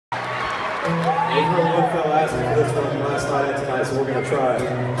We've heard one fella asking for this one last night and tonight, so we're going to try it.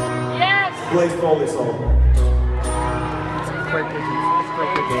 Yes! Blaze Foley song. Great Pigeons. That's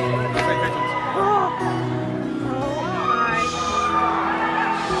great Pigeons. Great Pigeons.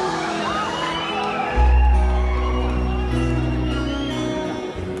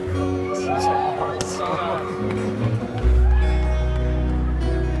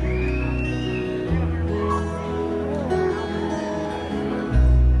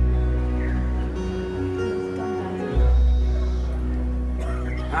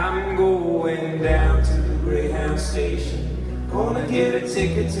 I'm going down to the Greyhound station, gonna get a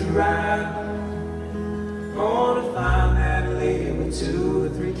ticket to ride. Gonna find that lady with 2 or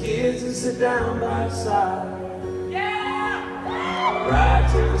 3 kids and sit down by her side. Yeah! Ride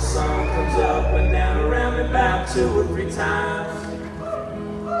till the sun comes up and down around me about 2 or 3 times.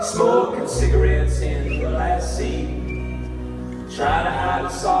 Smoking cigarettes in the last seat. Try to hide the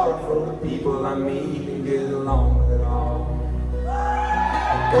sorrow from the people I meet and get along with it all.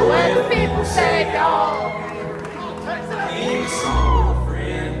 But when the people say y'all, ain't a song with a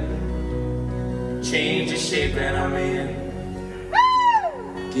friend, change the shape that I'm in,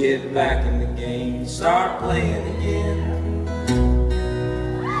 get back in the game, start playing again.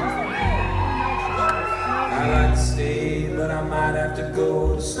 I like to stay, but I might have to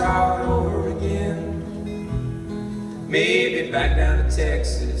go to start over again. Maybe back down to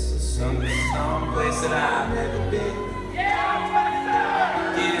Texas or some place that I've never been.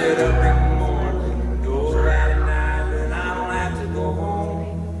 Get up in the morning, go out at night, and I don't have to go home.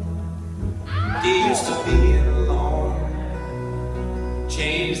 Get used to being alone,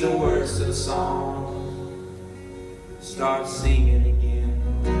 change the words to the song, start singing again.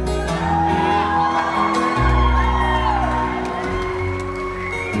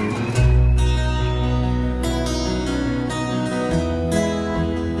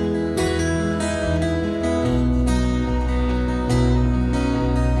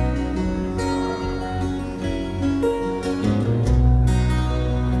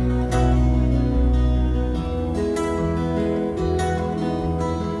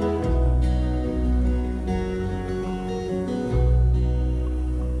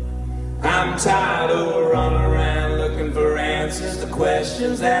 I'm tired of running around looking for answers to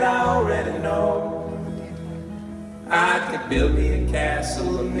questions that I already know. I could build me a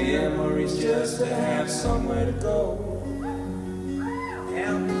castle of memories just to have somewhere to go.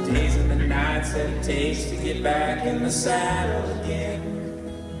 Count the days and the nights that it takes to get back in the saddle again.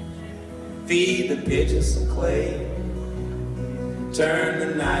 Feed the pigeons some clay, turn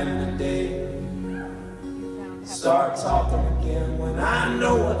the night into day. Start talking again when I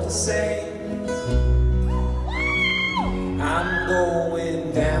know what to say. I'm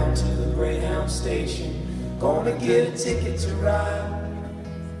going down to the Greyhound station, gonna get a ticket to ride.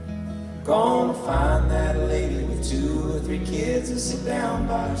 Gonna find that lady with 2 or 3 kids and sit down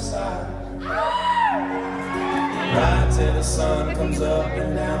by her side. Ride till the sun comes up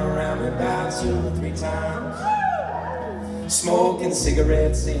and down around me about 2 or 3 times. Smoking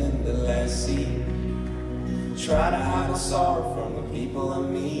cigarettes in the last seat. Try to hide the sorrow from the people I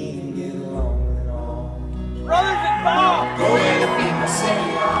meet and get along with it all. Brothers in law! Go where the people say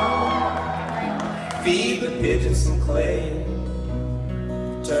y'all, feed the pigeons some clay,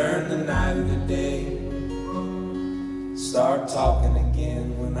 turn the night into day, start talking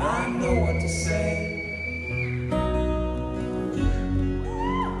again when I know what to say.